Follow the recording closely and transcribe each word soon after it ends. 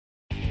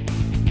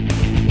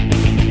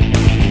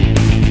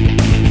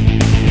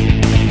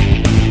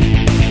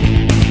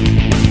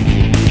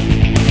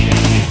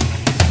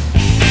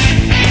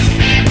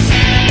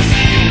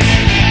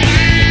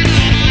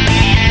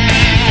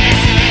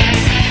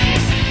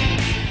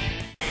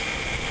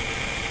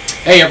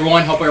Hey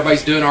everyone, hope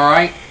everybody's doing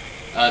alright.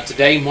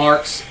 Today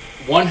marks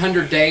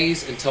 100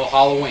 days until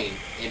Halloween,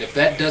 and if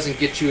that doesn't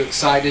get you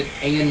excited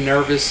and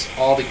nervous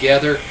all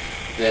together,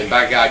 then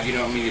by God, you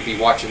don't need to be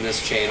watching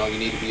this channel. You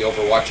need to be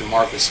over watching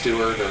Martha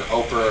Stewart or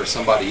Oprah or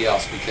somebody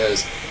else,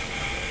 because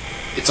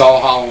it's all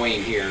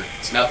Halloween here.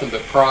 It's nothing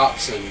but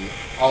props and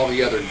all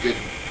the other good,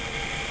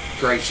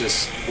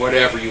 gracious,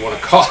 whatever you want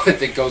to call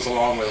it that goes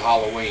along with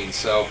Halloween.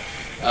 So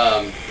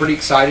pretty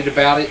excited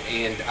about it,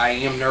 and I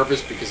am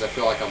nervous because I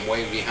feel like I'm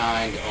way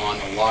behind on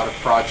a lot of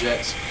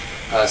projects.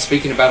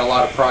 Speaking about a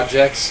lot of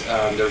projects,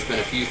 there's been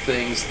a few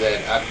things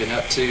that I've been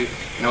up to.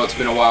 I know it's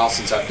been a while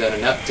since I've done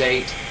an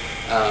update,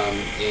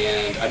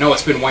 and I know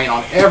it's been weighing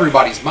on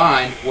everybody's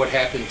mind what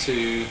happened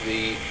to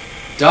the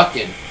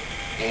Duckin,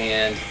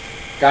 and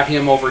got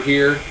him over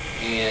here.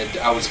 And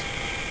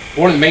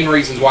one of the main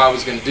reasons why I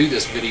was going to do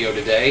this video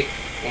today,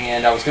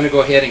 and I was going to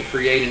go ahead and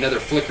create another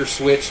flicker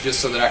switch just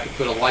so that I could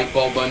put a light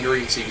bulb under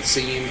him so you could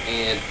see him,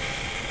 and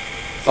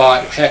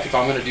thought, heck, if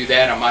I'm going to do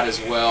that, I might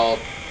as well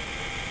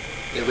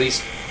at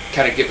least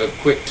kind of give a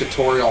quick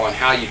tutorial on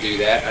how you do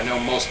that. I know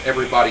most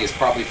everybody is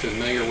probably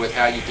familiar with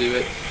how you do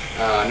it.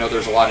 I know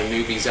there's a lot of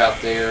newbies out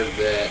there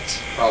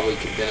that probably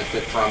could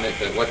benefit from it,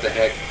 but what the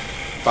heck,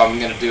 if I'm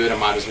going to do it, I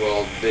might as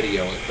well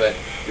video it. But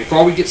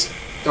before we get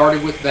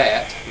started with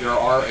that, there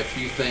are a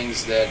few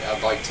things that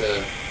I'd like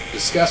to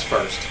discuss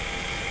first.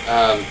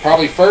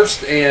 Probably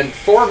first and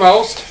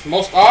foremost,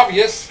 most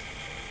obvious,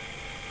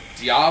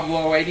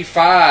 Diablo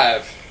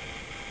 85.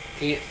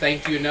 Can't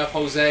thank you enough,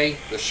 Jose.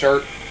 The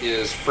shirt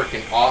is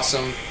freaking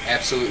awesome.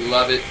 Absolutely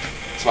love it.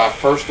 It's my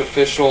first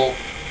official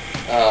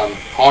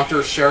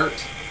Haunter shirt,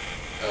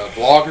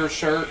 vlogger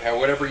shirt,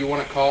 whatever you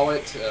want to call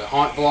it,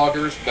 haunt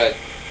vloggers. But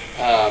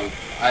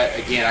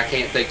again, I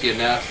can't thank you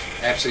enough.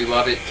 Absolutely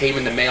love it. Came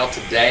in the mail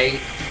today.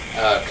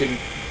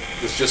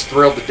 Was just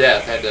thrilled to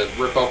death. Had to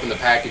rip open the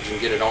package and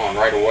get it on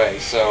right away.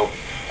 So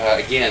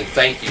again,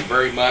 thank you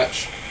very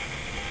much.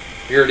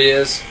 Here it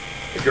is.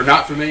 If you're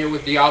not familiar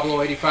with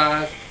Diablo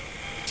 85,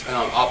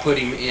 I'll put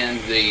him in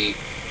the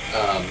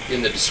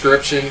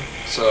description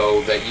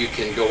so that you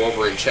can go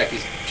over and check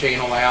his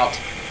channel out.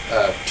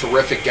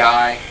 Terrific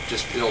guy,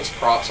 just builds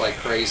props like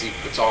crazy.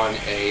 Puts on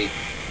a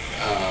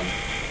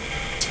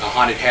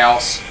haunted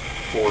house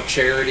for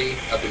charity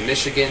up in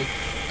Michigan.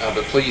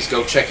 But please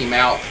go check him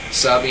out,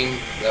 sub him.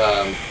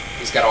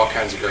 He's got all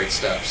kinds of great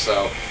stuff,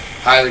 so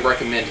highly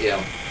recommend him.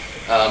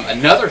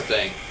 Another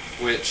thing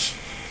which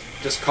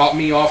just caught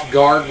me off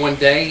guard one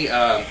day,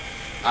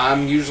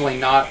 I'm usually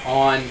not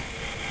on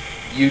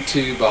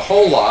YouTube a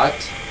whole lot,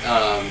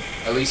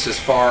 at least as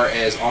far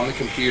as on the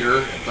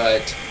computer,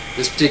 but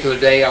this particular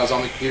day I was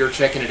on the computer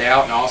checking it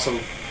out, and I also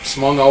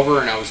swung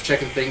over and I was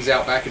checking things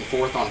out back and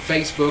forth on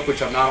Facebook,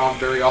 which I'm not on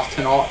very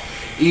often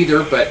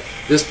either, but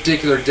this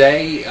particular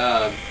day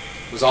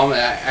was on the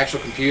actual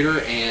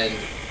computer and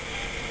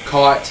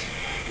caught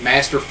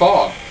Master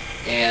Fog,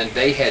 and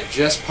they had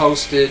just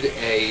posted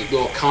a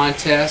little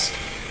contest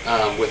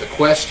with a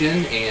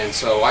question, and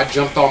so I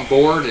jumped on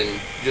board and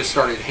just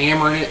started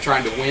hammering it,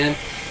 trying to win,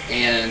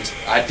 and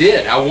I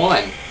did. I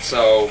won,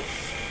 so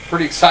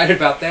pretty excited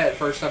about that.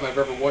 First time I've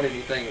ever won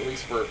anything, at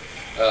least for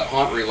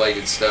haunt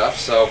related stuff.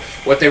 So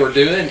what they were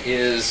doing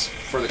is,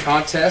 for the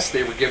contest,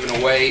 they were giving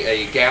away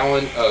a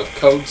gallon of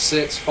Code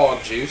 6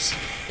 fog juice.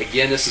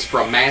 Again, this is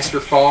from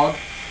Master Fog.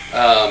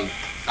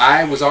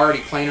 I was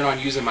already planning on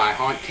using my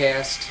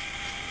Hauntcast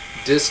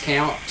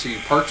discount to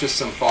purchase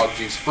some fog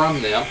juice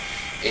from them,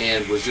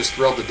 and was just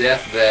thrilled to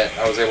death that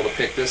I was able to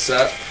pick this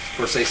up. Of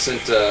course, they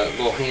sent a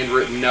little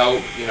handwritten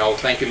note,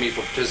 thanking me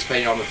for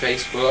participating on the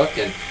Facebook,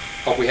 and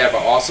hope we have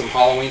an awesome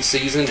Halloween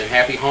season and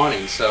happy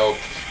haunting. So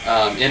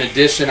in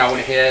addition, I went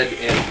ahead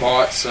and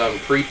bought some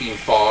Creeping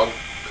Fog.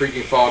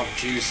 Creeping Fog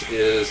juice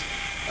is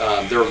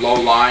they're low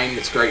line.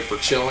 It's great for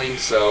chilling.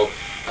 So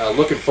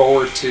looking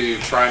forward to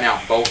trying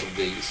out both of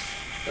these.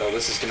 So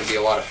this is going to be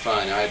a lot of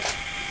fun.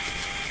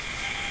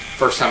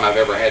 First time I've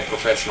ever had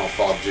professional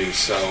fog juice,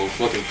 so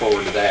looking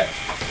forward to that.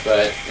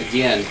 But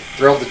again,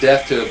 thrilled to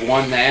death to have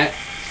won that.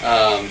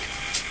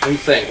 Let me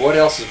think, what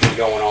else has been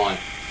going on?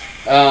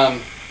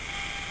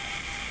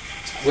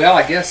 Well,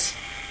 I guess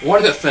one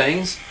of the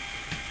things,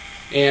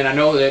 and I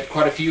know that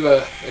quite a few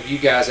of you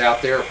guys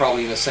out there are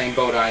probably in the same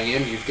boat I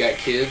am. You've got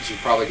kids, you've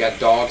probably got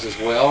dogs as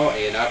well,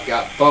 and I've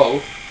got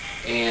both.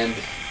 And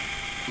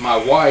my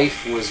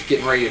wife was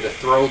getting ready to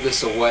throw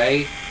this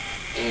away,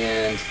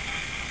 and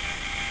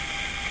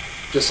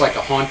just like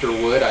a haunter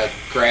would, I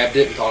grabbed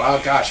it and thought,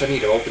 oh gosh, I need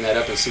to open that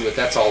up and see what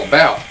that's all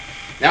about.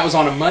 That was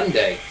on a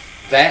Monday.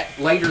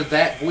 Later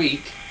that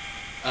week,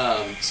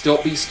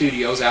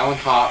 StiltbeastStudios, Alan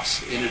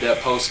Hops, ended up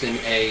posting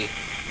a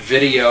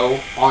video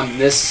on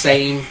this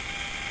same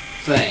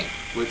thing,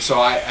 so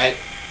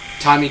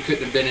timing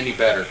couldn't have been any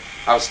better.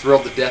 I was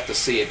thrilled to death to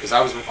see it, because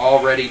I was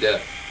all ready to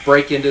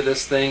break into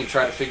this thing and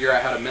try to figure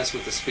out how to mess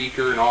with the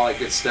speaker and all that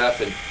good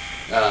stuff, and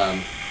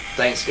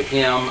thanks to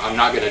him, I'm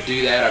not going to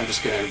do that. I'm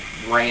just going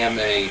to ram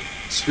a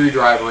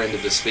screwdriver into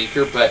the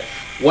speaker. But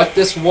what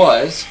this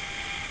was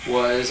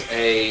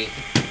a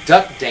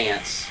duck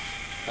dance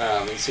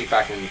Let's see if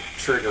I can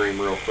trigger him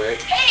real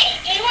quick. Hey,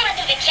 do you want to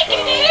do the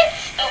chicken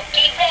dance?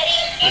 Okay,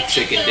 ready?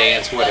 Chicken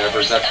dance,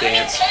 whatever, duck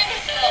dance.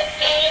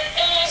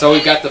 So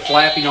we've got the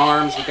flapping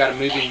arms, we've got a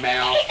moving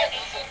mouth.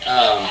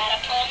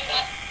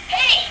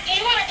 Hey, do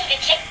you want to do the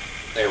chicken?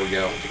 There we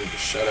go. You can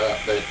just shut up.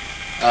 But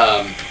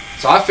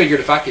so I figured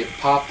if I could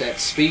pop that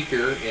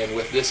speaker, and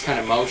with this kind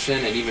of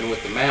motion, and even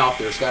with the mouth,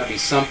 there's got to be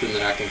something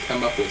that I can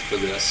come up with for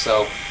this.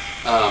 So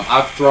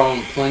I've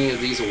thrown plenty of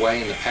these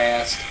away in the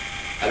past.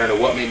 I don't know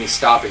what made me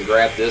stop and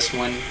grab this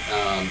one.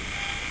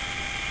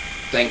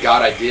 Thank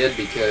God I did,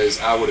 because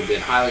I would have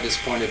been highly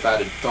disappointed if I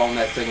had thrown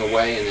that thing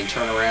away and then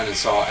turned around and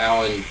saw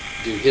Alan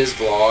do his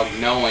vlog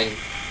knowing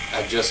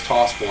I just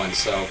tossed one.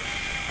 So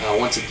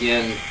once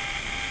again,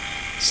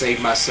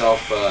 saved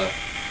myself a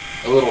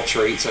little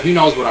treat. So who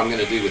knows what I'm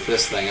going to do with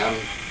this thing. I'm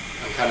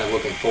kind of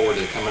looking forward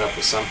to coming up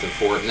with something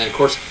for it. And then of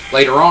course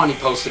later on he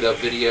posted a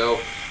video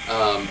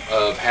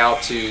of how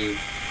to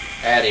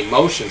add a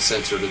motion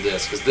sensor to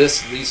this,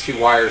 because these two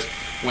wires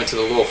went to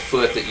the little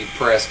foot that you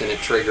pressed and it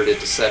triggered it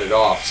to set it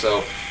off.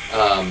 So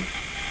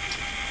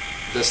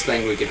this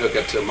thing we can hook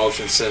up to a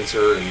motion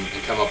sensor and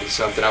come up with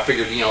something. I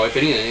figured, you know, if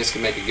anything, this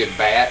can make a good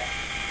bat.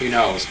 Who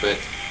knows? But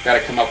got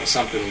to come up with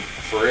something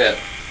for it.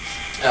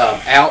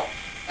 Out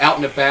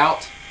and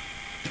about,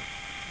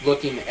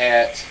 looking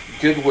at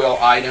Goodwill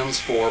items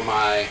for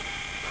my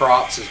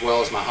props as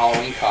well as my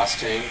Halloween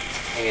costume,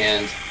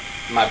 and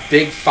my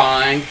big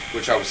find,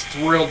 which I was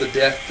thrilled to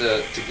death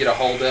to get a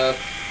hold of,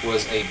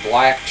 was a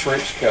black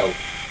trench coat.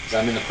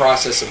 I'm in the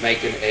process of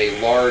making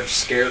a large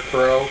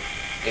scarecrow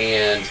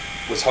and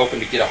was hoping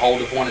to get a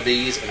hold of one of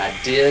these, and I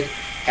did.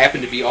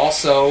 Happened to be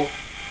also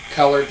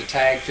colored, the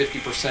tag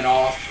 50%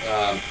 off,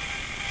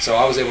 so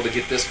I was able to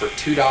get this for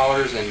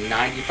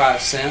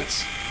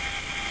 $2.95.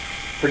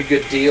 Pretty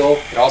good deal.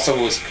 It also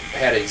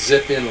had a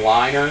zip-in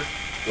liner,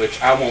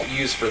 which I won't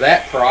use for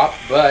that prop,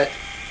 but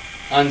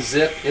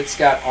unzip, it's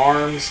got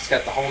arms, it's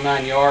got the whole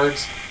 9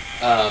 yards.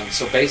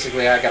 So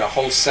basically I got a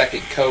whole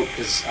second coat,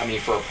 because I mean,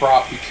 for a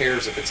prop, who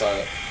cares if it's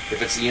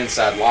the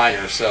inside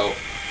liner. So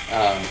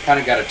kind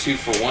of got a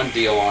 2-for-1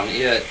 deal on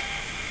it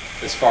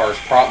as far as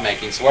prop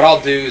making. So what I'll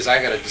do is I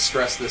got to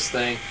distress this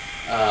thing.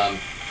 I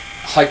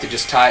like to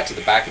just tie it to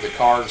the back of the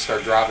car and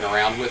start driving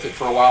around with it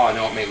for a while. I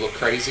know it may look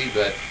crazy,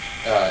 but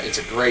it's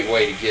a great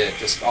way to get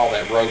just all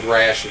that road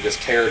rash and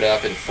just tear it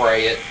up and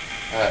fray it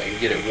and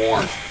get it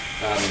worn.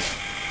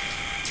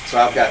 So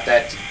I've got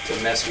that to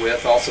mess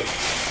with. Also,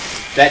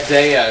 that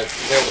day I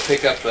was able to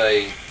pick up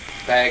a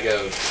bag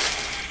of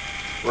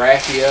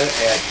raffia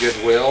at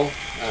Goodwill,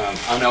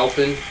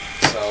 unopened,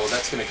 so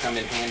that's going to come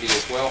in handy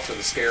as well for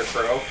the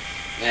scarecrow.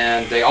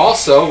 And they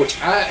also, which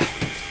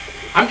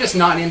I'm just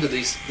not into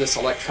this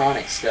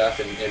electronic stuff,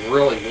 and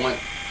really want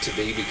to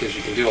be, because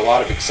you can do a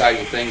lot of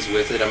exciting things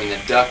with it. I mean, the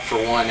duck, for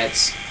one,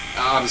 that's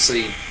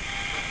obviously a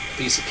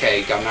piece of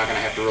cake. I'm not going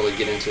to have to really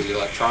get into the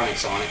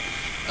electronics on it.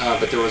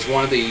 But there was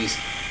one of these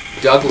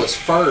Douglas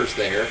firs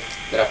there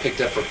that I picked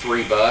up for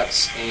 $3,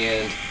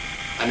 and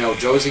I know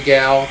Josie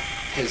Gal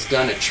has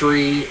done a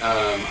tree.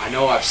 I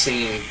know I've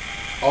seen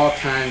all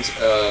kinds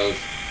of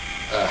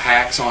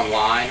hacks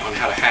online on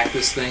how to hack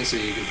this thing so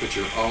you can put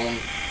your own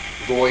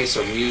voice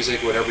or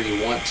music, whatever you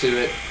want, to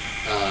it,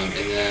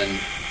 and then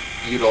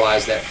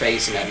utilize that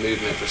face and that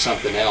movement for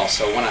something else.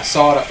 So when I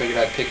saw it, I figured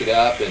I'd pick it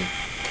up, and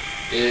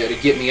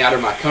it'd get me out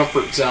of my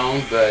comfort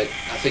zone, but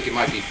I think it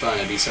might be fun.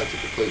 It'd be something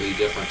completely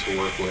different to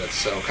work with.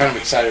 So kind of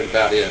excited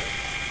about it.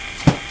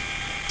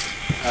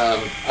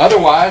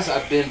 Otherwise,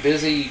 I've been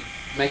busy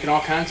making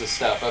all kinds of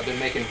stuff. I've been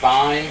making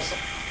vines.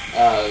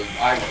 I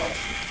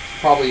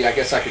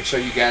guess I could show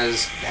you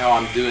guys how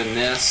I'm doing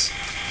this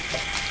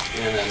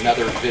in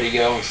another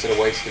video instead of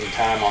wasting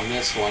time on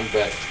this one,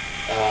 but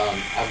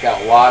I've got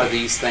a lot of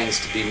these things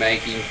to be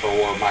making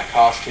for my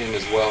costume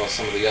as well as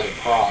some of the other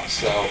props.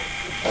 So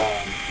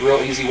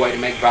real easy way to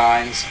make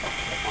vines.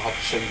 I'll have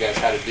to show you guys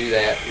how to do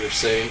that here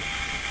soon.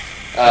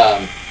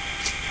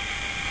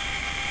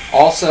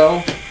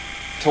 Also,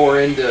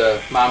 tore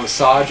into my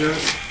massagers.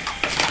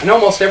 I know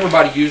most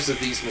everybody uses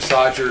these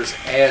massagers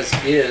as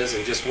is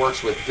and just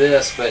works with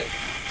this, but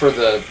for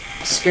the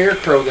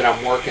scarecrow that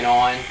I'm working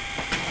on,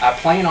 I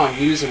plan on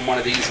using one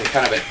of these in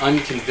kind of an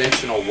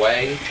unconventional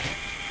way,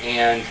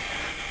 and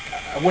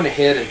I went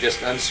ahead and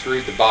just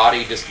unscrewed the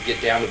body just to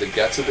get down to the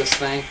guts of this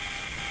thing,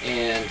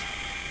 and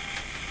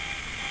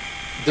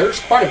there's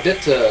quite a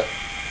bit to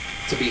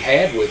be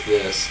had with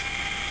this.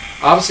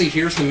 Obviously,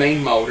 here's the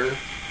main motor.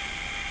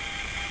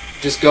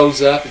 Just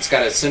goes up. It's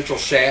got a central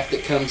shaft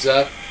that comes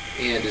up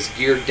and is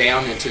geared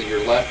down into your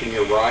left and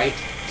your right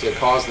to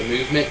cause the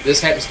movement. This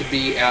happens to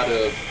be out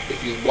of,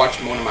 if you watched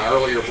one of my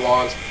earlier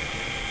vlogs,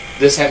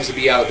 this happens to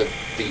be out of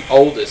the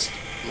oldest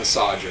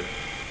massager.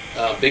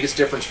 Biggest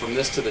difference from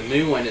this to the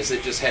new one is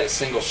it just had a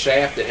single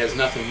shaft that has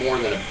nothing more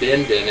than a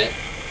bend in it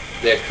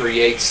that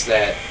creates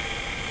that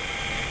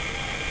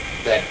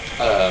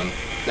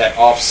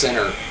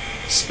off-center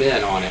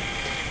spin on it.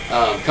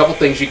 A couple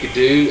things you could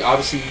do.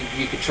 Obviously,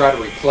 you could try to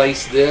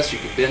replace this. You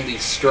could bend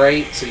these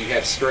straight so you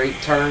have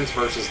straight turns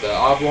versus the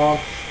oblong.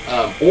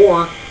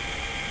 Or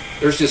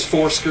there's just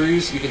 4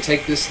 screws. You can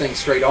take this thing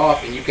straight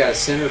off, and you've got a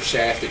center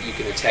shaft that you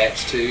can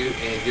attach to,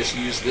 and just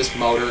use this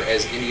motor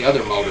as any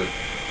other motor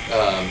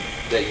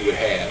that you would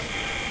have.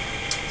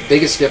 The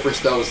biggest difference,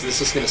 though, is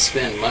this is going to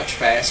spin much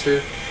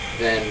faster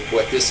than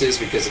what this is,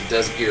 because it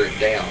does gear it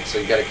down. So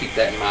you've got to keep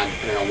that in mind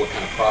depending on what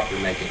kind of prop you're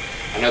making.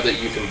 I know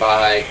that you can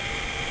buy,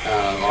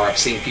 or I've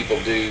seen people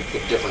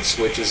put different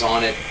switches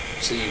on it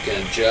so you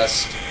can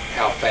adjust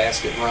how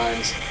fast it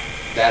runs.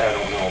 That I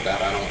don't know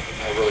about.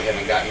 I really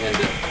haven't gotten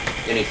into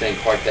anything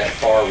quite that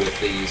far with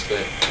these,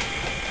 but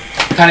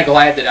I'm kind of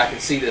glad that I can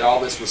see that all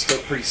this was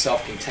still pretty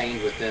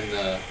self-contained within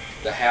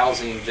the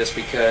housing, just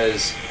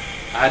because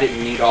I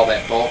didn't need all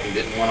that bulk and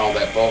didn't want all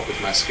that bulk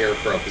with my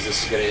Scarecrow, because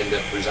this is going to end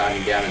up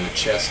residing down in the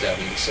chest of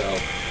him. So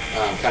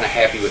I'm kind of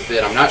happy with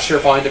it. I'm not sure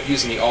if I'll end up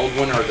using the old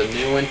one or the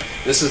new one.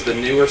 This is the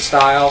newer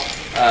style.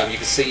 You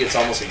can see it's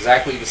almost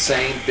exactly the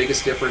same.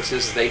 Biggest difference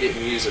is they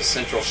didn't use a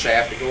central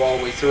shaft to go all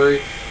the way through.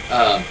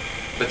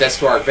 But that's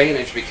to our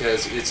advantage,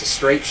 because it's a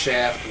straight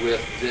shaft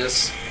with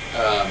this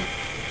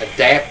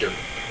adapter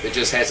that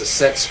just has a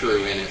set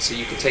screw in it. So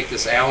you can take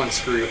this Allen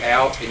screw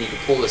out and you can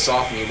pull this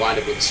off and you wind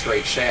up with a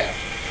straight shaft.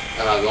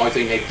 The only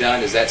thing they've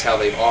done is that's how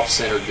they've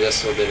off-centered this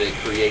so that it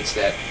creates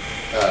that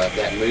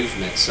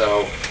movement.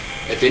 So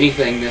if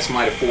anything, this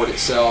might afford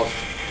itself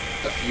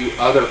a few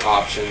other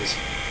options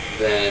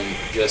than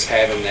just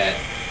having that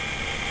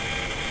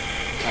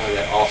kind of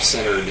that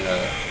off-centered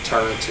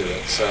turn to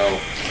it. So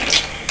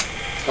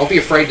don't be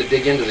afraid to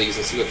dig into these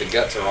and see what the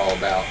guts are all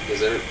about,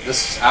 because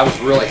I was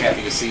really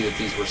happy to see that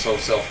these were so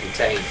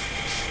self-contained.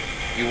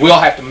 You will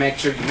have to make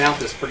sure you mount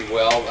this pretty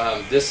well.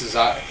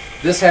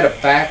 This had a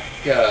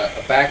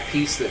back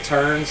piece that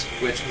turns,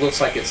 which looks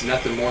like it's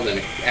nothing more than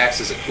it acts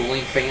as a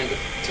cooling fan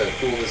to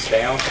cool this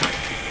down.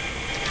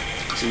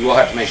 So you will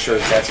have to make sure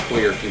that that's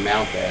clear if you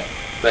mount that.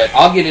 But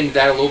I'll get into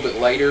that a little bit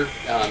later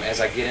as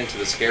I get into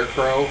the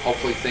Scarecrow.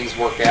 Hopefully things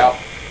work out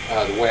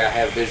the way I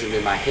have visioned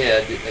in my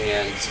head,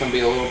 and it's going to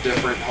be a little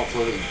different.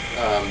 Hopefully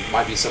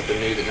might be something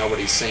new that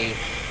nobody's seen.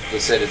 They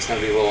said it's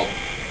going to be a little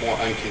more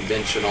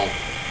unconventional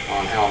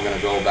on how I'm going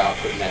to go about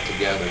putting that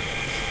together.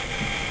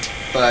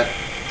 But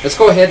let's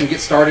go ahead and get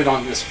started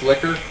on this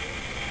flicker,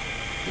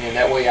 and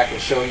that way I can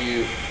show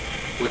you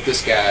what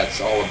this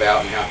guy's all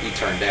about and how he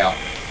turned out.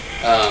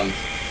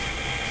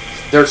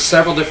 There's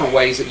several different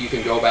ways that you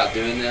can go about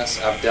doing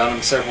this. I've done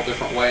them several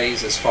different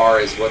ways as far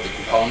as what the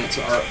components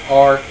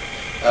are.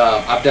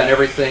 I've done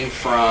everything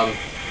from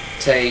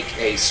take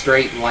a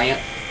straight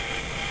lamp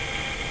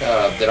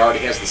that already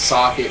has the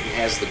socket and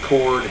has the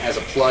cord and has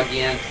a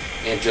plug-in,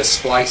 and just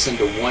splice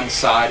into one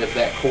side of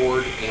that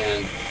cord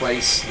and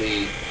place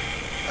the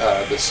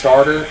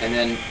starter. And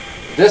then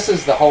this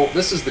is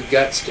the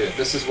guts to it.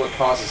 This is what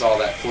causes all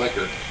that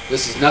flicker.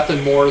 This is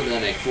nothing more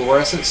than a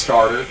fluorescent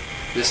starter.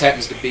 This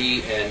happens to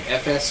be an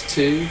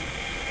FS2.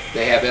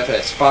 They have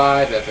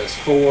FS5,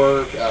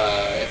 FS4,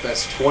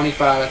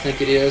 FS25, I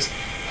think it is.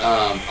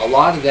 A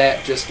lot of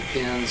that just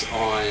depends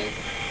on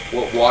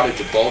what wattage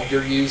of bulb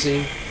you're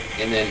using,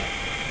 and then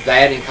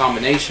that in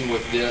combination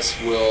with this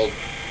will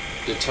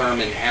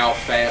determine how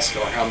fast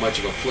or how much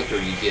of a flicker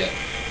you get.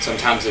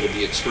 Sometimes it'll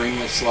be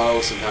extremely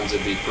slow, sometimes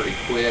it'll be pretty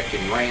quick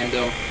and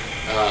random.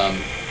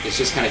 It's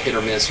just kind of hit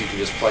or miss. You can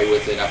just play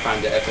with it. I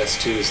find the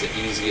FS2 is the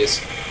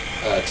easiest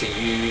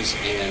to use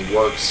and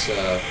works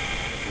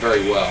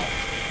very well.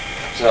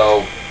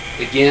 So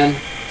again,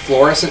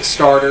 fluorescent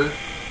starter.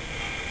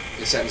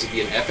 This happens to be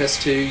an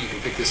FS2. You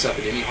can pick this up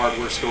at any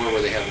hardware store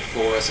where they have the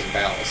fluorescent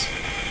ballast.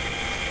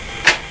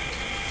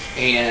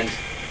 And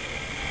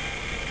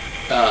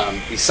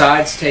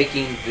besides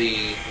taking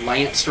the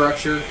lamp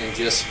structure and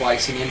just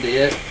splicing into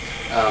it,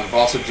 I've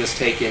also just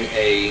taken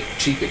a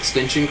cheap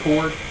extension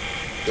cord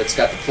that's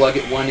got the plug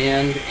at one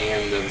end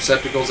and the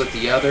receptacles at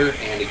the other.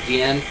 And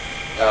again,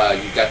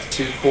 you've got the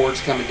 2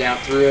 cords coming down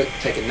through it.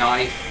 Take a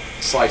knife,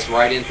 slice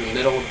right into the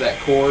middle of that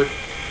cord,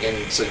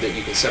 and so that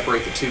you can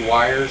separate the 2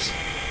 wires,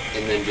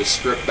 and then just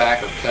strip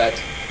back or cut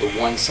the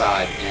one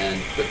side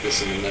and put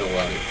this in the middle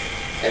of it.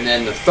 And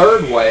then the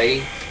third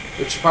way,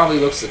 which probably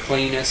looks the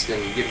cleanest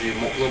and gives you a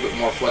little bit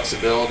more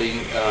flexibility,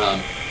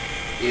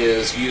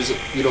 is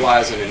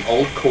utilizing an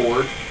old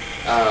cord.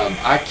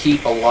 I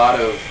keep a lot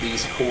of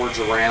these cords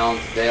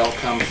around. They'll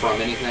come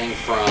from anything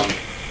from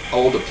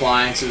old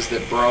appliances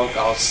that broke.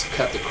 I'll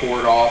cut the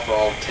cord off, or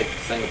I'll take the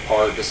thing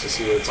apart just to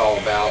see what it's all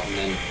about, and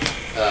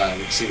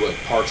then see what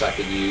parts I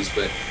could use.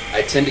 But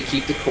I tend to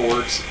keep the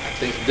cords. I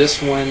think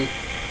this one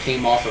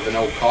came off of an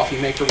old coffee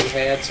maker we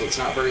had, so it's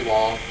not very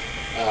long.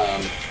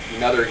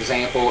 Another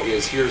example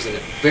is here's a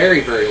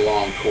very, very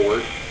long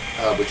cord,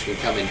 which can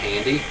come in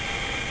handy.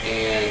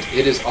 And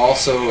it is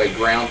also a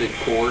grounded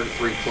cord,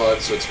 3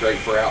 plugs, so it's great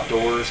for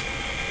outdoors.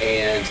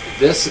 And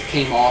this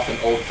came off an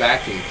old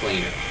vacuum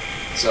cleaner.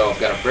 So I've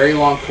got a very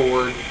long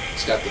cord.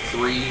 It's got the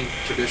 3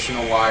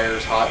 traditional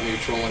wires, hot,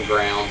 neutral, and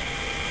ground.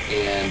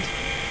 And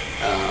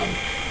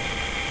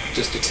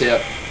just a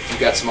tip, if you've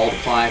got some old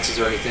appliances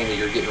or anything that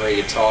you're getting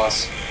ready to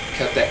toss,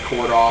 cut that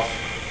cord off.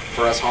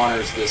 For us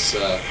haunters, this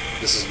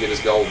is good as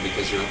gold,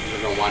 because you're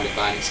going to wind up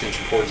buying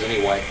extension cords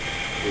anyway.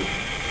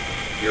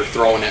 you're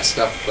throwing that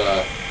stuff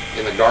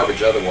in the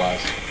garbage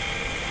otherwise.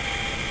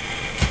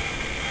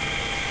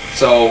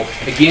 So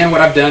again,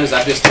 what I've done is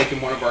I've just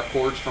taken one of our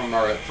cords from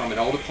an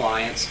old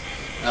appliance.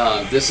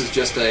 This is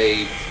just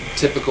a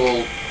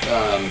typical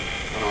I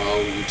don't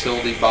know,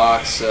 utility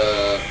box,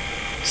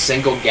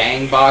 single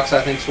gang box,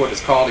 I think is what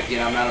it's called.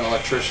 Again, I'm not an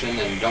electrician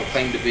and don't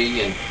claim to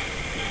be, and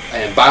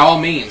by all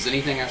means,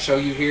 anything I show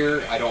you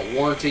here, I don't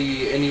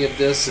warranty any of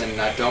this and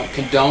I don't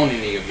condone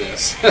any of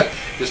this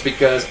just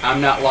because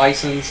I'm not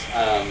licensed.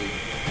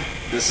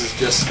 This is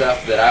just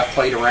stuff that I've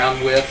played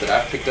around with, that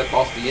I've picked up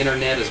off the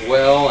internet as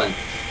well, and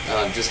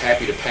I'm just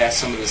happy to pass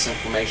some of this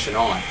information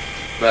on.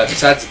 But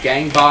besides the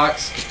gang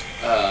box,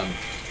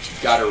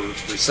 got a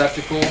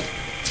receptacle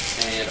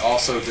and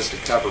also just a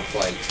cover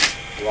plate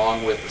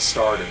along with the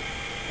starter.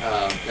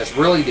 That's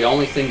really the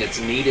only thing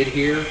that's needed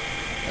here.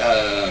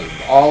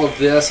 All of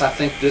this, I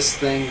think this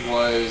thing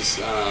was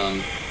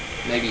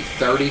maybe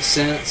 30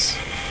 cents.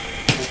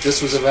 I think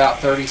this was about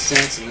 30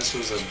 cents and this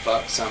was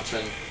 $1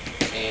 something.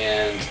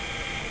 And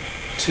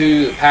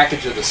the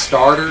package of the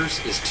starters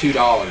is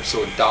 $2,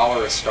 so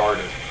 $1 a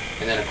starter.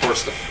 And then of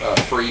course the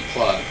free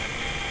plug.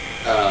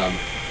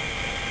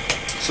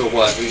 So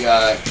what we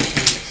got?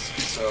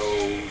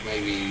 So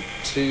maybe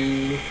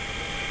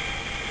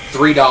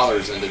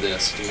 $3 into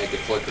this to make it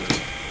flicker.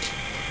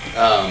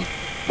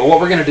 But what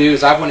we're going to do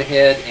is I went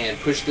ahead and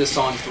pushed this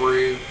on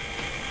through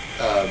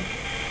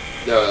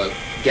the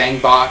gang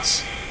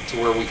box to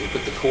where we can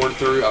put the cord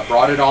through. I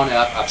brought it on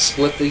up. I've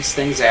split these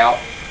things out.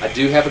 I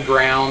do have a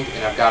ground,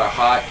 and I've got a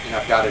hot, and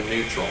I've got a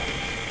neutral.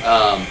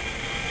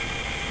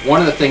 One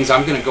of the things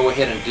I'm going to go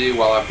ahead and do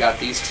while I've got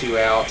these two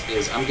out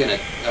is I'm going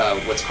to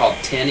what's called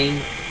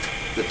tinning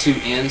the two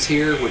ends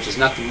here, which is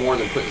nothing more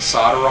than putting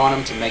solder on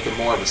them to make it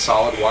more of a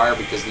solid wire,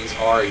 because these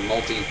are a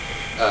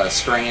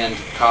multi-strand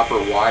copper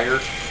wire.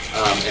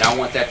 And I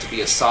want that to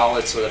be a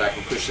solid so that I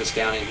can push this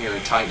down in here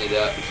and tighten it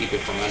up and keep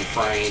it from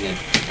unfraying and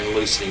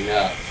loosening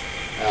up.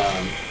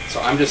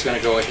 So I'm just going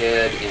to go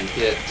ahead and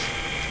hit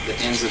the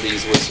ends of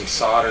these with some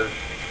solder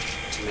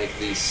to make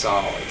these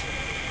solid.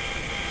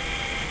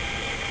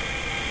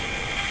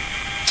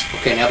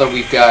 Okay, now that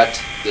we've got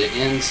the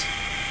ends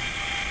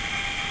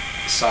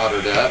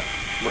soldered up,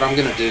 what I'm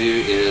going to do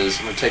is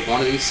I'm going to take one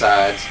of these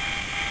sides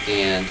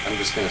and I'm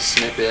just going to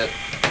snip it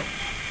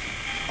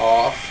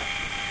off.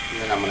 And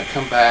then I'm going to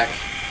come back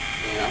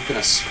and I'm going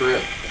to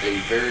strip a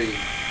very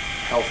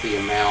healthy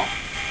amount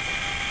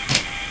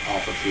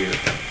off of here.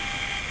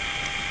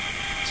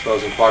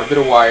 Exposing quite a bit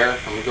of wire.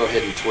 I'm going to go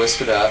ahead and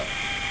twist it up.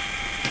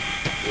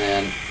 And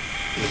then I'm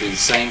going to do the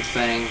same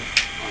thing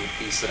on the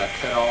piece that I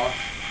cut off.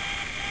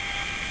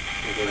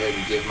 I'm going to go ahead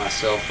and give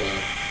myself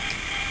a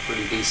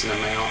pretty decent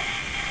amount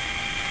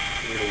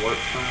here to work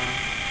from.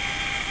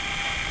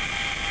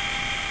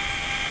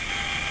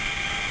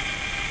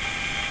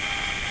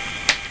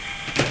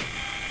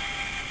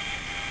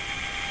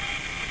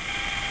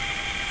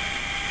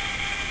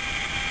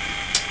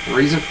 The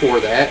reason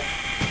for that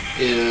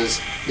is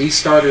these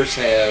starters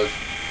have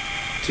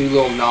two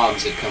little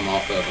knobs that come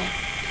off of them.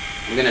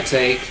 I'm going to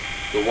take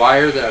the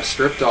wire that I've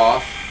stripped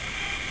off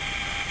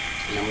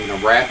and I'm going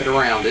to wrap it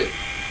around it,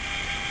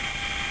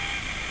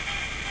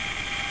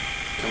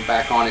 come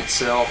back on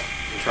itself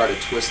and try to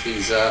twist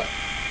these up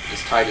as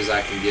tight as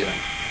I can get them.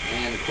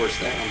 And of course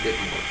that one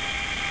didn't work.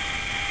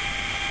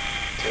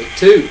 Take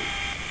two.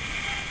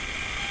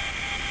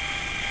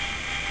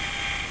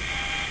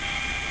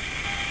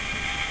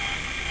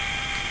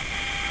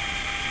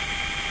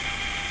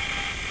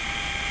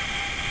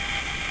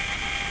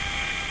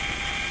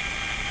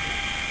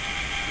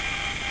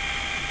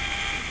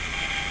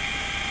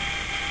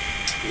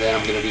 Then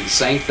I'm going to do the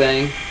same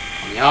thing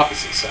on the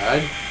opposite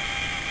side.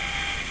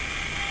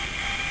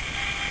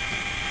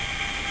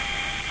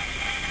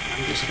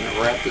 I'm just going to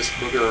wrap this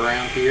booger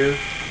around here.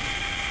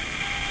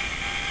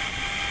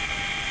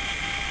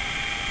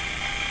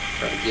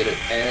 Try to get it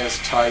as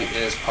tight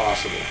as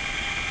possible.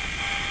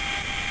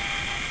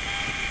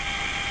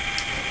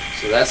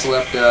 So that's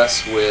left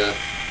us with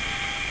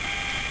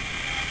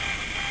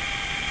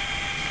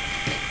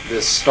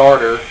this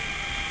starter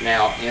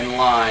now in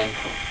line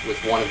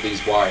with one of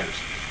these wires.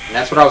 And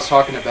that's what I was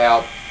talking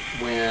about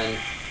when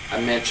I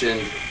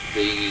mentioned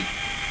the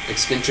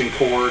extension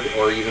cord,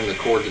 or even the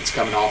cord that's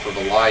coming off of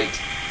a light,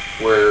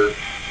 where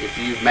if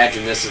you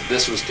imagine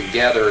this was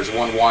together as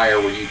one wire,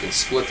 where you can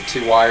split the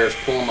two wires,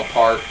 pull them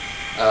apart,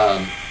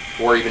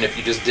 or even if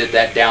you just did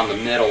that down the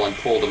middle and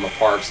pulled them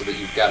apart so that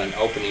you've got an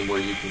opening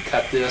where you can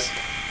cut this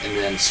and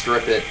then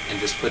strip it and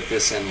just put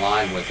this in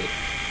line with it.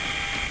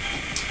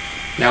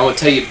 Now I will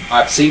tell you,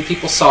 I've seen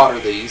people solder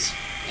these,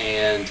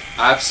 and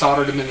I've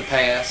soldered them in the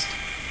past,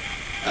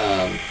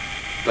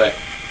 but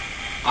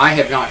I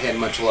have not had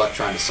much luck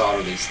trying to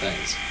solder these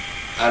things.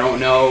 I don't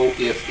know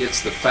if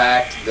it's the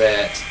fact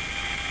that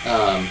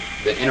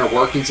the inner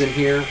workings in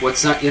here,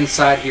 what's not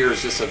inside here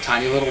is just a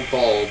tiny little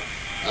bulb.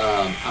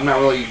 I'm not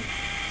really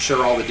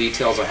sure all the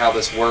details of how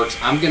this works.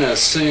 I'm going to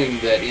assume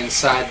that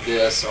inside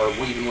this, or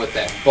even with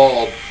that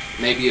bulb,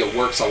 maybe it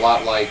works a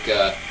lot like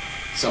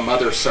some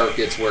other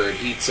circuits where it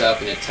heats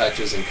up and it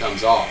touches and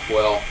comes off.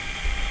 Well,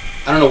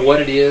 I don't know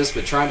what it is,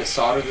 but trying to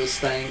solder this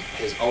thing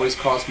has always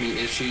caused me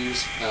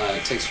issues.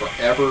 It takes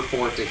forever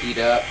for it to heat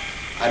up.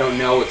 I don't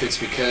know if it's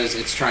because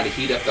it's trying to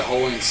heat up the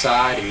whole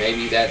inside and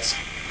maybe that's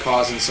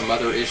causing some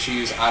other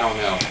issues. I don't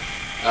know.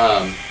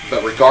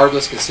 But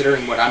regardless,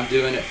 considering what I'm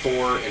doing it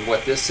for and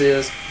what this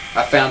is,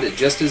 I found it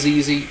just as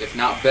easy, if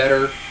not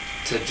better,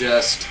 to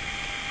just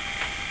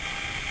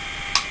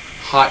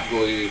hot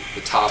glue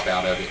the top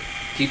out of it.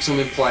 Keeps them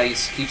in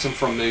place, keeps them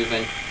from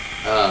moving,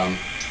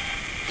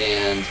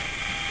 and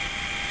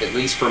at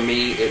least for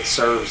me, it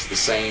serves the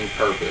same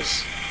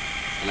purpose,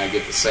 and I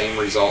get the same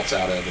results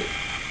out of it.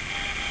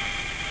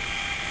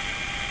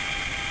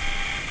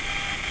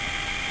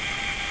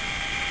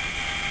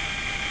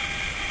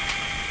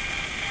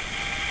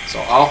 So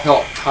I'll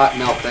help hot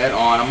melt that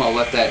on. I'm going to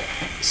let that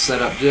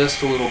set up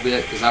just a little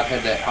bit because I've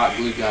had that hot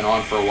glue gun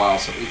on for a while,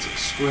 so it's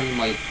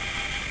extremely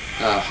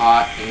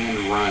hot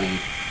and runny.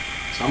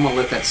 So I'm going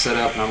to let that set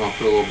up, and I'm going to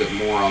put a little bit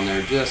more on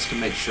there just to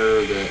make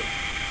sure that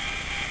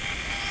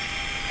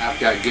I've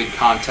got good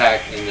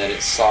contact and that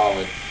it's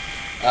solid.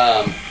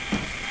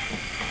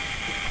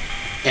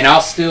 And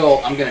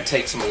I'm going to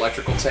take some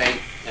electrical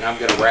tape and I'm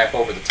going to wrap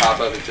over the top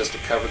of it just to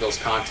cover those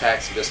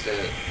contacts and just to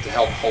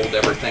help hold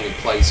everything in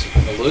place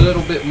a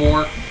little bit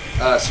more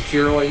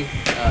securely.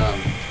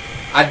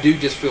 I do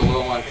just feel a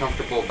little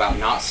uncomfortable about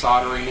not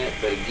soldering it,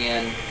 but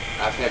again,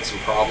 I've had some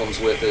problems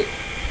with it,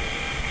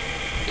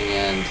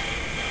 and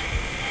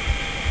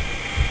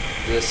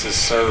this has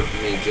served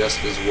me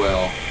just as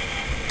well.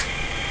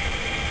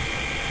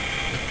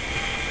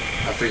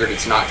 I figured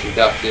it's not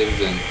conductive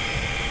and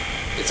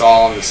it's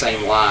all on the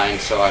same line,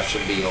 so I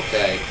should be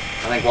okay.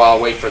 I think while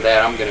I wait for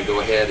that, I'm going to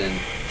go ahead and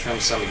trim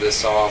some of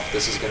this off.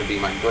 This is going to be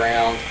my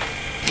ground.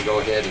 I'll go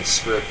ahead and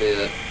strip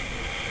it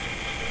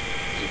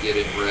and get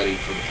it ready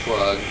for the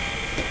plug.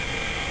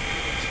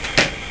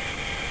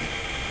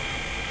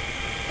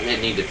 I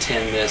didn't need to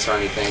tin this or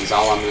anything, because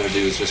all I'm going to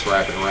do is just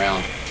wrap it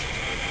around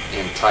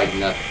and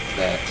tighten up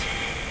that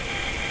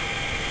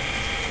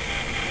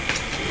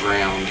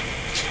ground.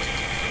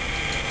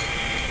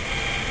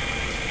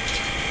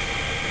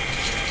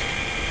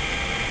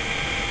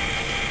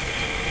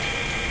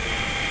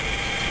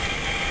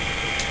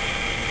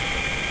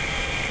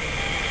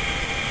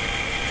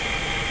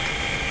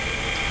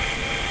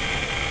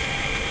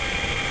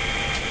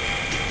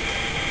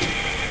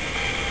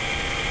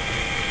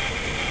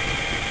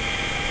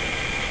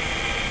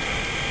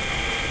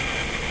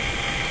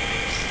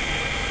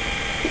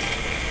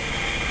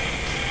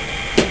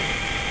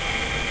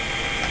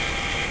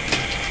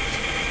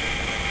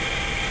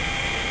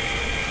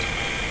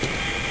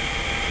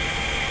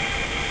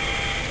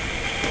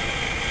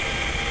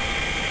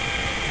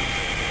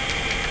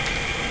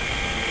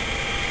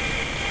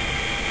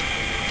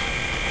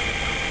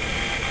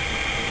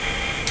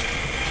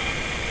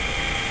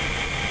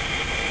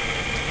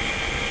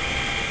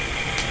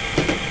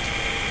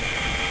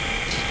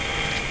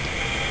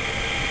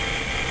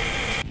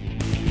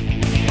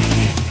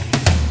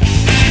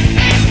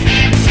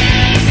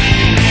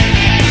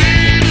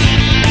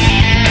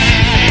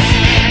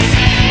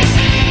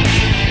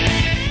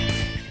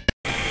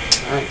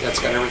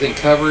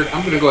 Covered. I'm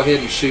going to go ahead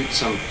and shoot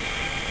some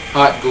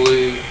hot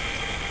glue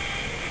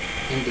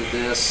into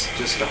this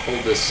just to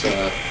hold this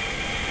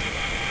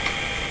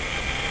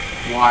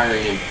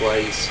wiring in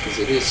place, because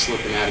it is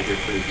slipping out of here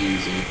pretty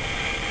easy.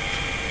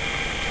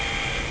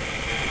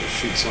 Just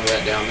shoot some of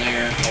that down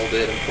there, hold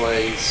it in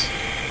place,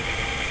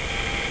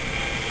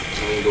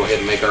 and we can go ahead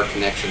and make our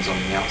connections on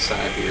the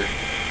outside here.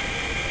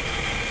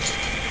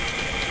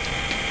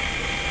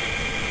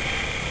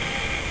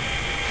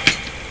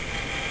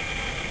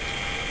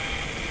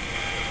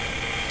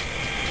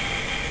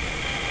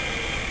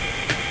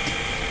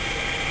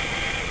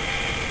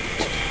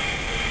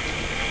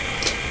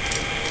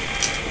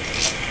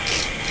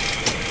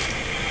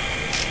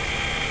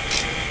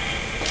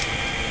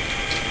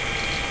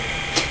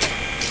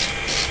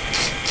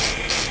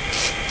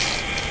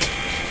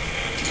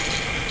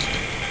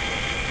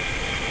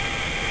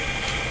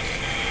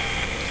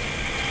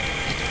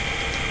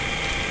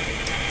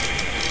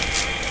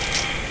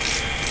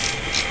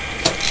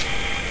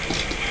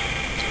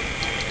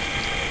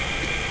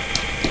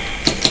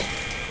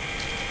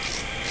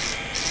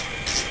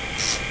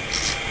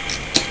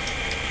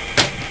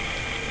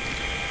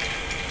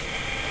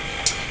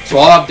 So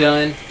all I've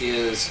done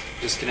is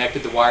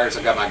disconnected the wires.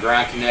 I've got my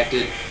ground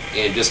connected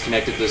and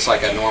disconnected this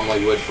like I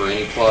normally would for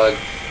any plug.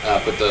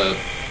 Put the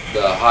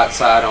hot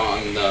side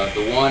on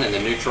the one and the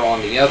neutral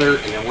on the other,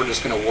 and then we're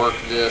just going to work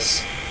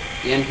this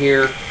in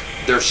here.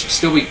 There should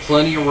still be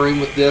plenty of room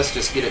with this.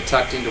 Just get it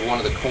tucked into one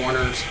of the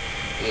corners,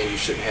 and you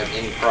shouldn't have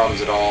any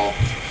problems at all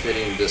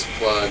fitting this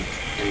plug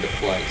into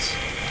place.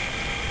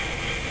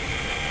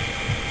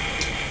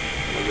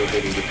 We'll go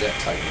ahead and get that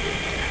tightened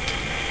in there.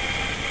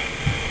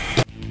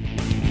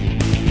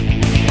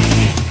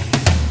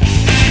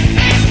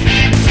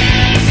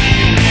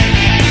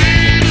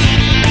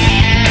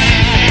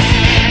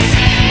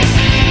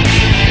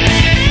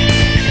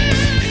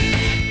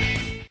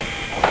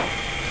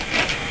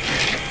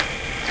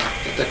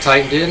 Get that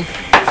tightened in.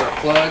 Here's our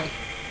plug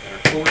and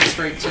our cord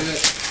straight to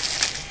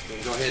it. We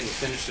can go ahead and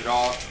finish it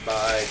off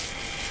by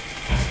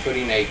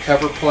putting a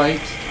cover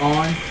plate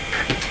on.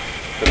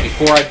 But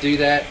before I do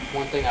that,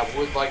 one thing I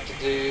would like to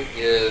do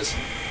is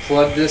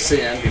plug this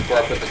in before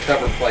I put the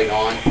cover plate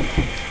on,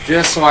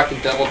 just so I can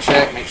double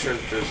check, make sure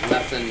that there's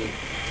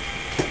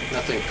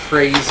nothing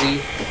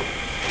crazy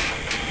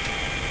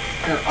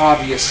or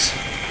obvious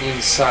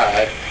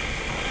inside,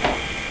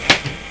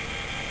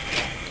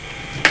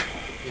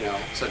 you know,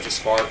 such as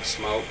spark,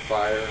 smoke,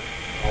 fire,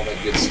 all that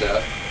good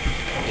stuff.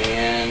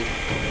 And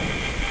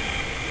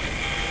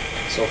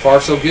so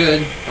far so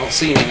good, don't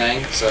see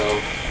anything, so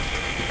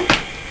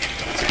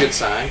that's a good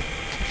sign.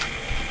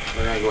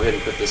 We're going to go ahead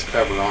and put this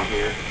cover on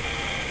here.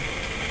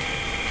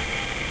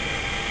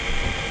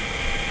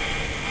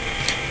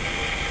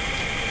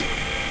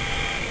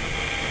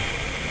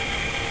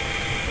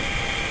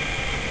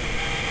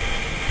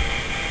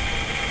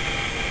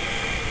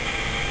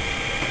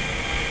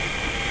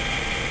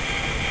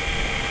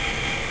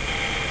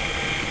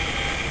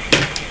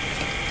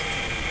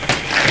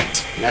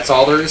 And that's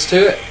all there is to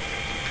it.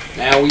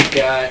 Now we've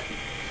got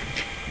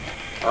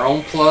our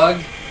own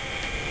plug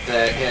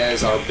that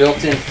has our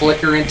built-in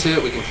flicker into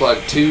it. We can plug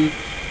two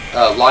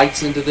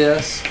lights into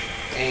this,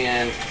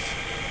 and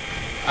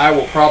I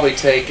will probably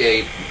take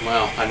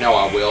I know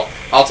I will.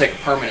 I'll take a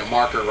permanent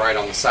marker right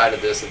on the side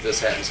of this if this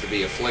happens to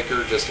be a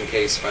flicker, just in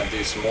case if I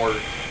do some more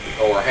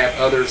or have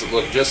others that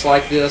look just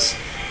like this.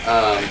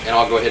 And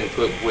I'll go ahead and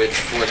put which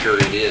flicker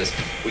it is.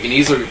 We can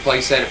easily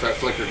replace that if that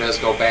flicker does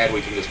go bad.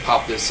 We can just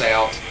pop this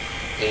out,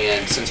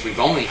 and since we've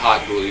only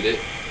hot glued it,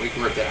 we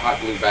can rip that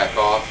hot glue back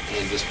off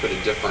and just put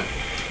a different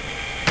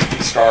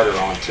starter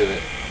onto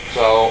it.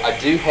 So I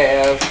do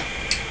have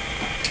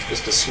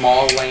just a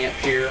small lamp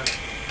here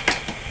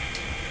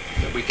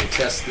that we can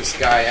test this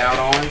guy out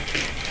on.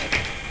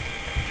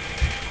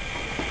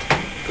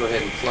 Go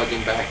ahead and plug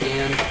him back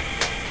in.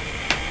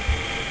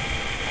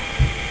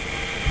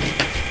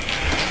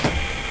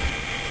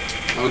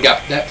 And we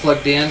got that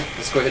plugged in.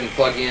 Let's go ahead and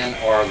plug in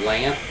our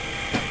lamp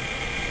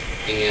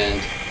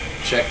and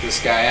check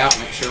this guy out,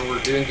 make sure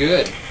we're doing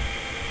good.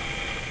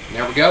 And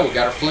there we go, we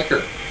got our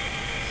flicker.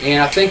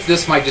 And I think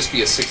this might just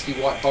be a 60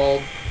 watt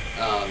bulb.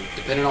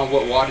 Depending on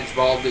what wattage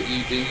bulb that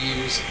you do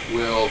use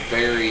will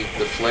vary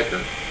the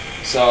flicker.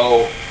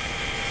 So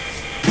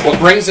what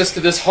brings us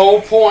to this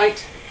whole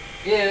point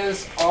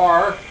is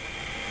our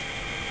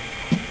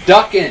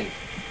Duckin.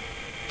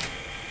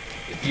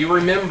 If you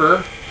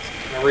remember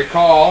and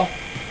recall,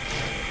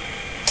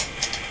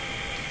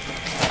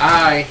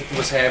 I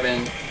was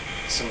having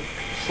some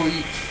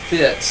complete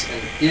fits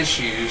and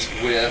issues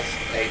with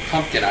a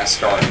pumpkin I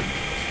started,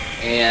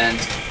 and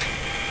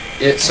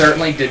it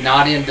certainly did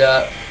not end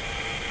up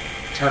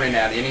turning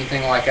out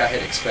anything like I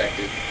had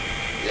expected.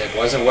 It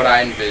wasn't what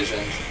I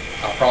envisioned.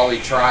 I'll probably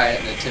try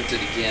it and attempt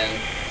it again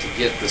to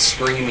get the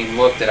screaming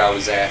look that I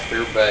was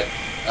after, but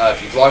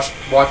if you've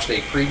watched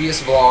a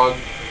previous vlog,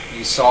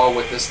 you saw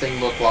what this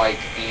thing looked like,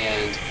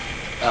 and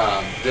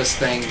this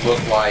thing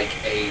looked like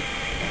a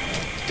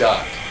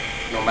duck.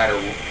 No matter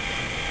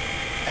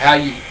how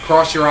you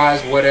cross your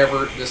eyes,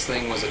 whatever, this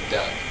thing was a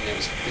duck, and it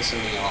was pissing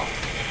me off.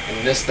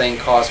 And this thing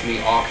caused me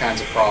all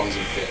kinds of problems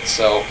and fits.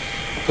 So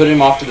I put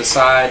him off to the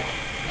side,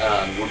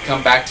 would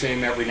come back to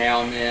him every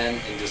now and then,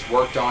 and just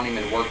worked on him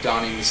and worked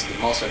on him. This is the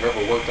most I've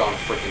ever worked on a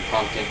freaking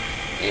pumpkin,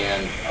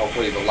 and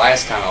hopefully the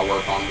last time I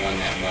work on one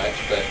that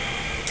much. But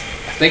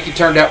I think he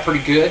turned out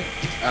pretty good.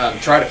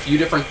 Tried a few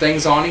different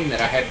things on him that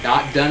I had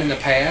not done in the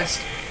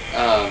past.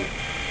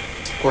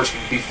 Of course,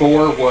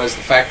 before was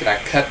the fact that I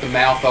cut the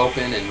mouth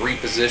open and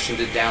repositioned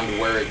it down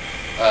to where it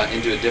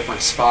into a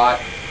different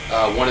spot.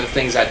 One of the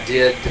things I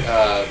did,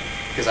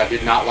 because I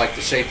did not like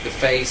the shape of the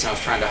face, and I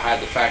was trying to hide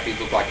the fact that he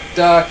looked like a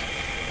duck,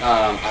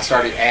 I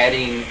started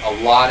adding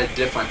a lot of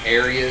different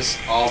areas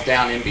all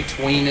down in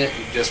between it,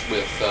 just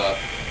with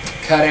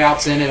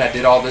cutouts in it. I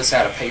did all this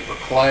out of paper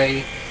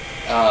clay.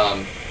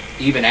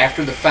 Even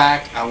after the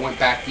fact, I went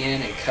back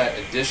in and cut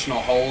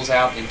additional holes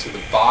out into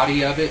the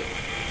body of it.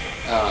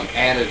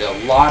 Added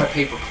a lot of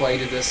paper clay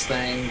to this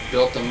thing,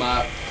 built them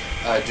up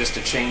just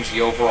to change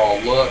the overall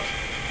look.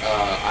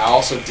 I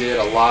also did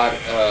a lot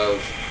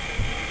of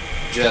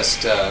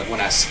just, when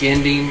I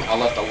skinned him, I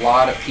left a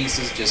lot of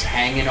pieces just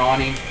hanging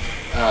on him,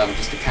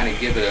 just to kind of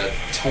give it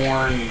a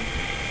torn,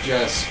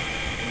 just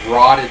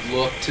rotted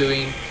look to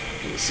him.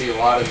 You can see a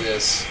lot of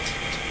this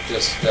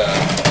just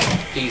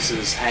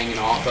pieces hanging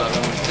off of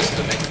him just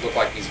to make it look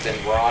like he's been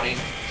rotting.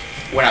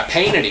 When I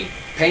painted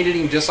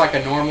him just like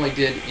I normally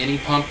did any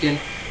pumpkin,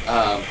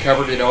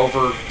 covered it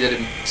over,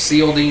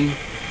 sealed him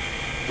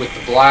with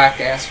the black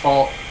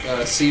asphalt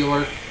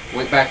sealer,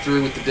 went back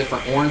through with the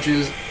different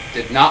oranges.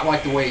 Did not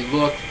like the way he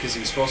looked because he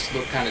was supposed to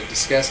look kind of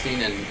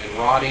disgusting and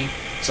rotting.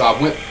 So I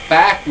went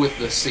back with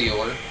the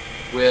sealer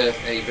with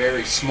a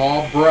very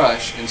small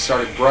brush and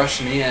started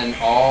brushing in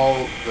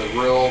all the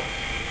real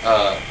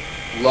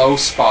low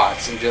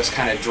spots and just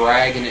kind of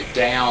dragging it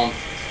down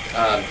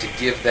to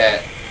give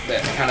that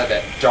kind of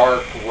that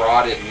dark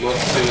rotted look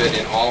to it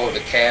in all of the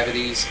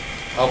cavities.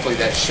 hopefully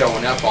that's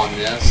showing up on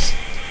this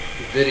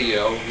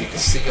video. You can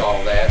see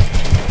all that.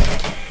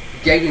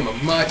 Gave him a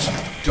much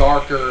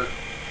darker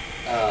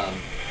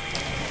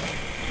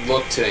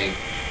look to him.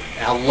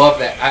 And I love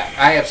that.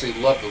 I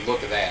absolutely love the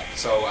look of that.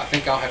 So I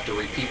think I'll have to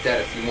repeat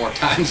that a few more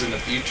times in the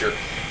future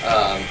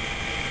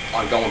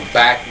on going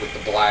back with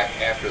the black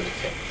after the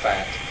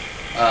fact.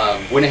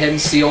 Went ahead and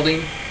sealed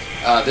him.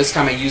 This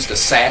time I used a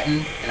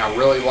satin, and I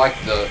really like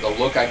the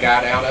look I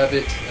got out of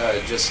it.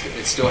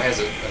 It still has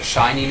a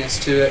shininess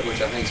to it,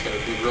 which I think is going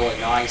to be really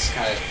nice.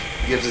 Kind of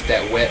gives it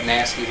that wet,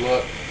 nasty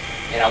look.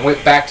 And I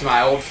went back to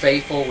my old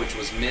faithful, which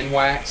was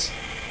Minwax.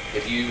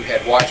 If you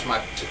had watched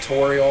my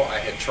tutorial, I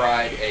had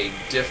tried a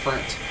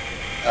different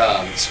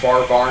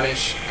spar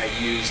varnish. I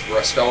used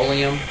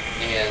Rust-Oleum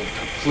and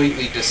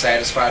completely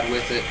dissatisfied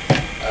with it.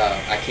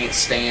 I can't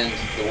stand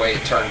the way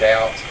it turned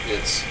out.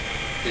 It's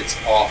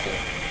awful.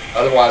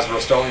 Otherwise,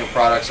 Rust-Oleum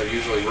products are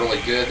usually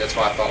really good. That's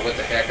why I thought, what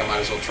the heck, I might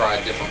as well try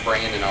a different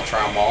brand, and I'll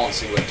try them all and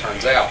see what it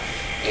turns out.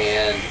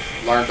 And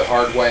learned the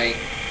hard way.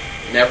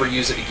 Never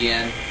use it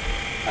again.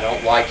 I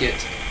don't like it.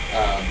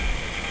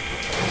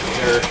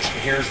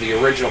 Here's the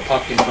original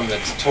pumpkin from the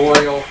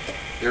tutorial.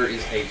 There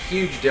is a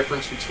huge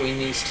difference between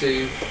these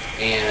two,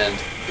 and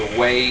the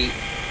way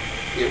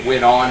it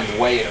went on and the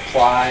way it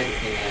applied,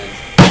 and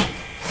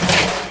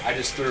I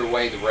just threw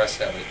away the rest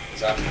of it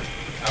because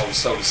I was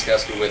so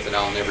disgusted with it,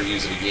 I'll never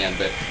use it again.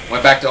 But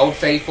went back to Old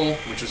Faithful,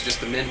 which was just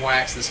the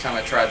Minwax. This time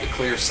I tried the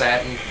clear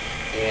satin,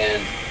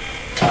 and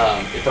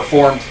it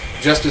performed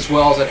just as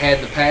well as it had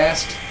in the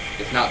past,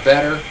 if not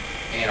better.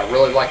 And I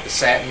really like the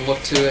satin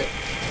look to it.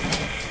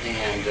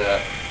 And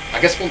I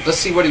guess let's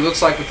see what he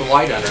looks like with the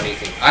light underneath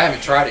him. I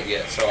haven't tried it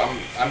yet, so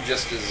I'm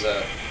just as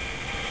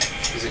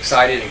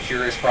excited and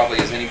curious probably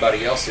as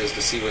anybody else is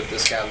to see what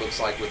this guy looks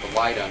like with the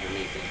light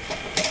underneath him.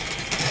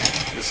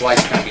 This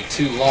light's going to be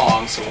too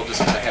long, so we'll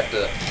just kind of have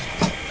to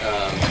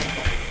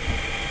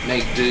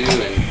make do.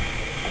 And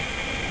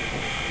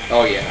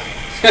oh yeah,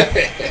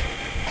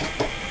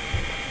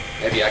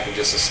 maybe I can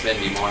just suspend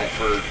him on it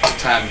for the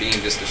time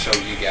being, just to show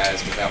you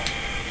guys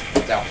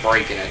without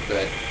breaking it.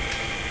 But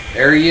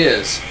there he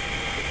is.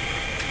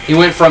 He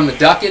went from the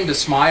Duckin to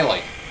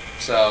Smiley,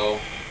 so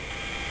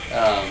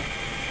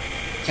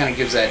kind of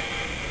gives that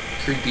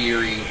creepy,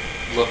 eerie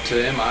look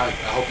to him. I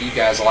hope you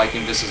guys like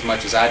him just as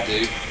much as I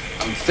do.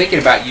 I'm thinking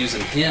about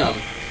using him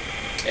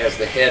as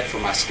the head for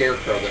my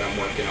scarecrow that I'm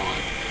working on.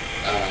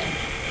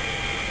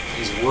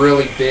 He's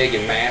really big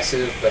and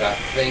massive, but I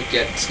think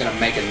it's going to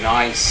make a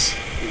nice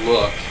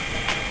look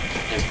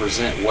and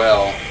present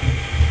well.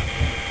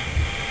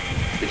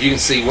 But you can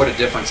see what a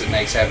difference it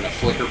makes having a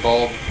flicker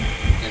bulb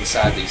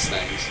inside these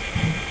things.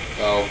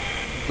 So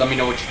let me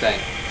know what you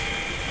think.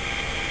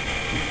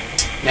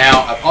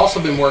 Now, I've also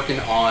been working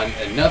on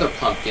another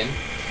pumpkin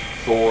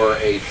for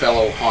a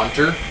fellow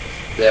haunter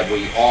that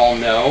we all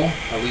know,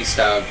 at least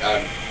I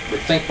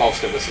would think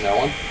most of us know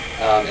him,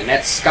 and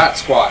that's Scott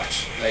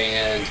Squatch.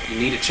 And you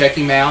need to check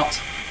him out,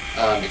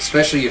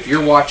 especially if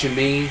you're watching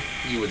me.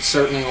 You would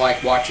certainly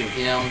like watching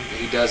him.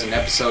 He does an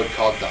episode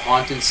called The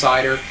Haunt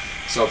Insider.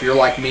 So if you're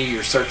like me,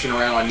 you're searching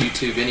around on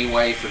YouTube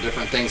anyway for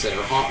different things that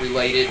are haunt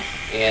related,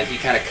 and he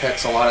kind of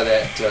cuts a lot of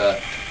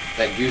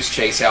that goose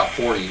chase out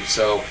for you.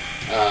 So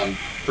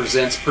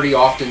presents pretty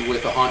often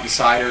with a Haunt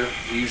Insider.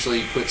 He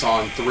usually puts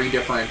on 3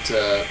 different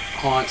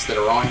haunts that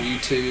are on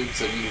YouTube,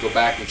 so you can go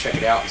back and check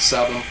it out and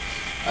sub them.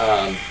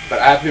 But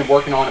I've been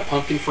working on a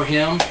pumpkin for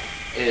him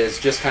as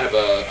just kind of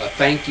a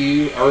thank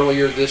you.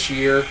 Earlier this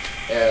year,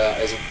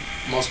 as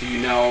most of you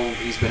know,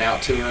 he's been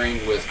out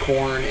touring with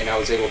Korn, and I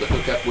was able to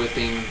hook up with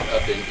him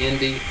up in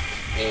Indy,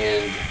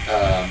 and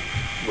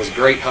was a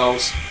great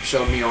host,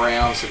 showed me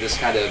around. So just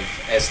kind of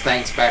as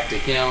thanks back to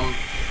him,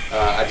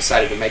 I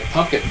decided to make a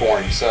pumpkin for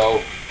him.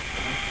 So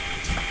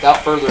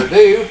without further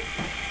ado,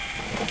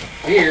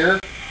 here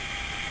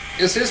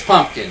is his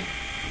pumpkin.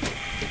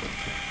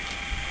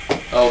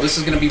 Oh, this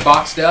is going to be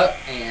boxed up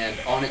and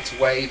on its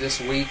way this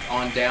week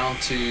on down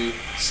to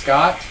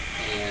Scott,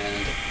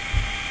 and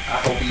I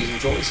hope he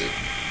enjoys it.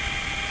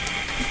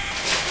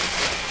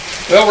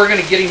 Well, we're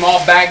going to get him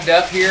all bagged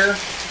up here,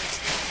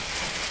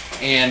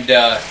 and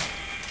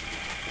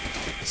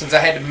since I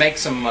had to make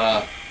some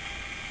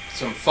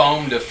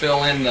foam to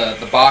fill in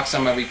the box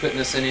I'm going to be putting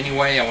this in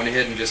anyway, I went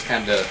ahead and just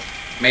kind of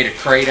made a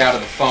crate out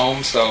of the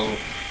foam. So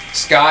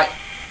Scott,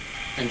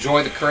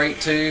 enjoy the crate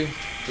too.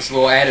 Just a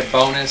little added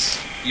bonus.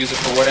 Use it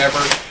for whatever.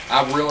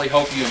 I really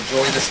hope you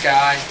enjoy this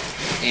guy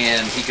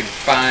and he can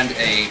find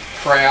a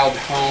proud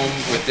home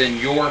within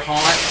your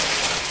haunt.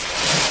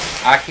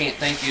 I can't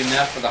thank you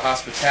enough for the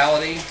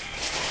hospitality.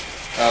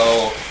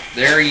 Oh,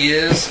 there he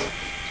is.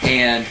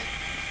 And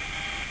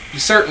you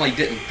certainly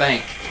didn't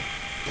think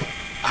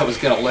I was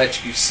going to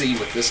let you see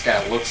what this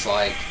guy looks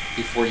like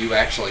before you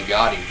actually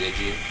got him, did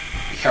you?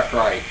 Yeah,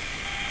 right.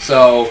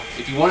 So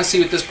if you want to see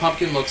what this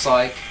pumpkin looks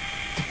like,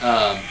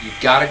 you've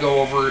got to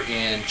go over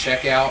and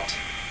check out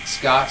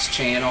Scott's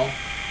channel.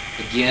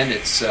 Again,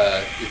 it's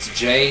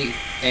JHMDF,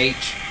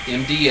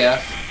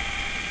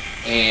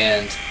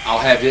 and I'll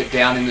have it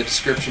down in the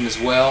description as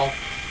well.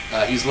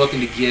 He's looking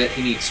to get,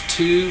 he needs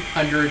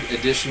 200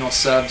 additional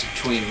subs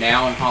between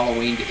now and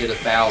Halloween to hit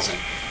 1,000.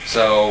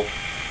 So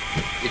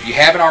if you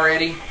haven't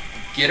already,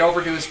 get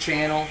over to his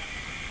channel,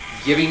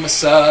 give him a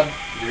sub.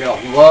 You're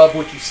going to love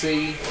what you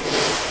see.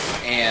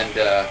 And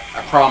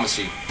I promise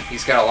you,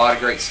 he's got a lot of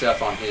great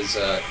stuff on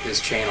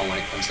his channel when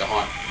it comes to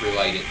haunt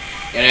related.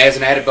 And as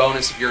an added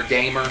bonus, if you're a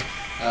gamer,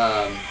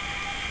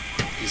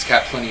 he's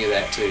got plenty of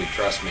that too,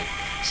 trust me.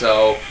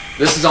 So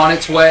this is on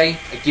its way.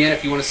 Again,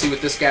 if you want to see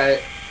what this guy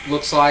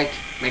looks like,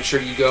 make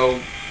sure you go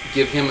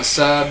give him a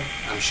sub.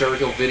 I'm sure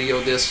he'll video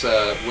this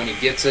when he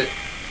gets it.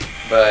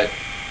 But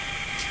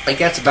I think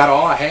that's about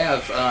all I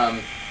have.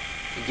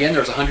 Again,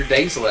 there's 100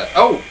 days left.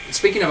 Oh,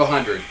 speaking of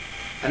 100,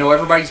 I know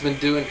everybody's been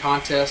doing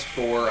contests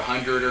for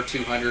 100 or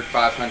 200,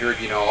 500,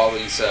 you know, all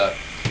these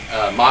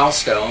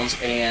milestones.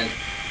 And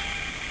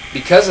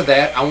because of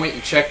that, I went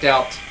and checked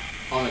out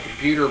on the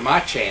computer my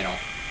channel.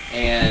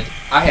 And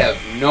I have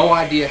no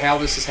idea how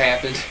this has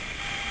happened,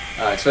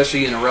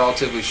 especially in a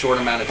relatively short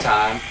amount of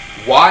time.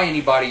 Why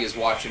anybody is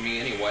watching me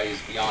anyway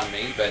is beyond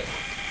me. But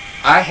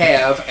I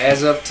have,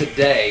 as of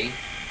today,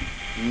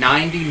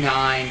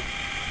 99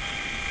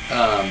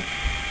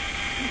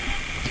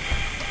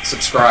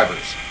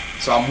 subscribers.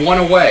 So I'm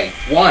one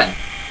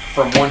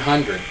from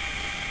 100,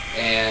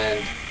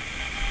 and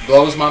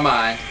blows my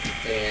mind.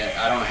 And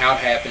I don't know how it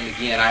happened.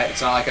 Again,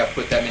 it's not like I've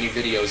put that many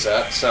videos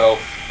up. So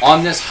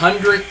on this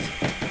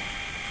 100th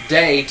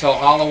day till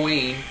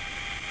Halloween,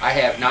 I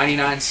have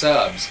 99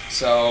 subs.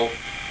 So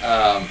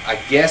I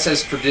guess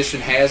as tradition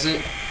has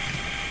it,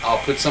 I'll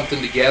put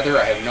something together.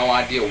 I have no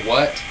idea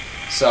what.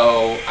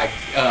 So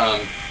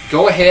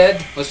go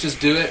ahead, let's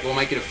just do it. We'll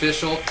make it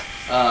official.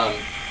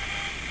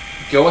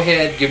 Go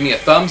ahead, give me a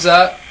thumbs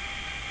up.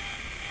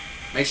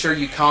 Make sure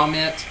you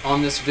comment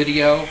on this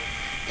video,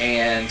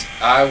 and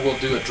I will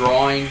do a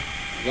drawing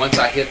once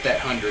I hit that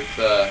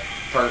 100th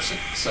person.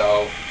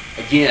 So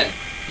again,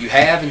 you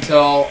have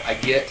until I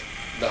get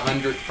the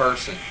 100th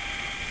person.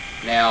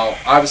 Now,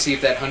 obviously,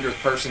 if that 100th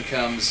person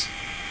comes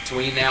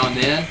between now and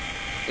then,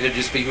 it'll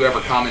just be whoever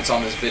comments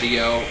on this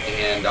video,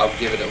 and I'll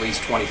give it at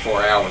least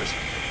 24 hours.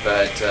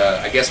 But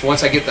I guess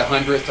once I get the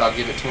 100th, I'll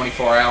give it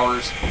 24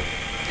 hours,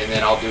 and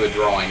then I'll do a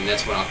drawing, and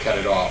that's when I'll cut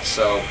it off.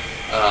 So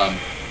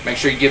make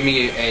sure you give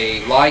me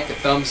a like, a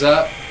thumbs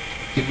up,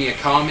 give me a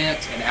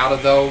comment, and out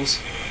of those,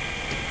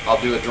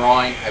 I'll do a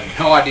drawing. I have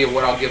no idea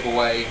what I'll give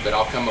away, but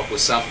I'll come up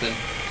with something.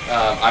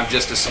 I'm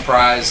just as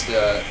surprised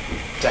to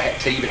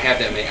even have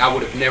that many. I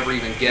would have never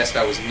even guessed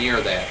I was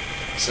near that.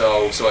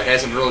 So it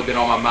hasn't really been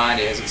on my mind.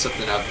 It isn't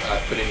something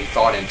I've put any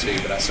thought into,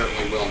 but I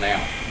certainly will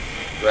now.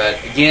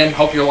 But again,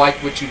 hope you like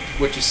what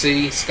you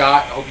see.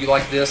 Scott, I hope you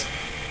like this.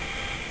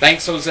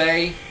 Thanks,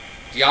 Jose.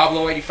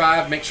 Diablo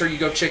 85. Make sure you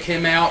go check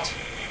him out.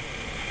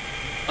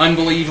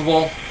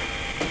 Unbelievable.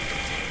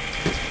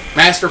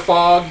 Master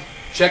Fog.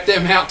 Check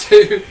them out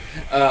too.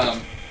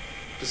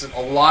 There's a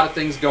lot of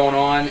things going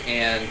on,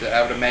 and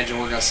I would imagine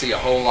we're going to see a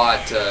whole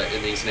lot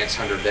in these next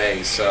 100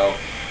 days. So,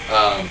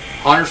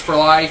 Haunters for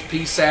life.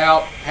 Peace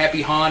out.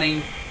 Happy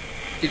haunting.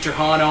 Get your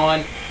haunt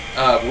on.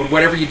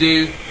 Whatever you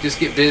do, just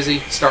get busy.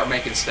 Start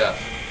making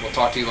stuff. We'll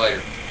talk to you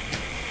later.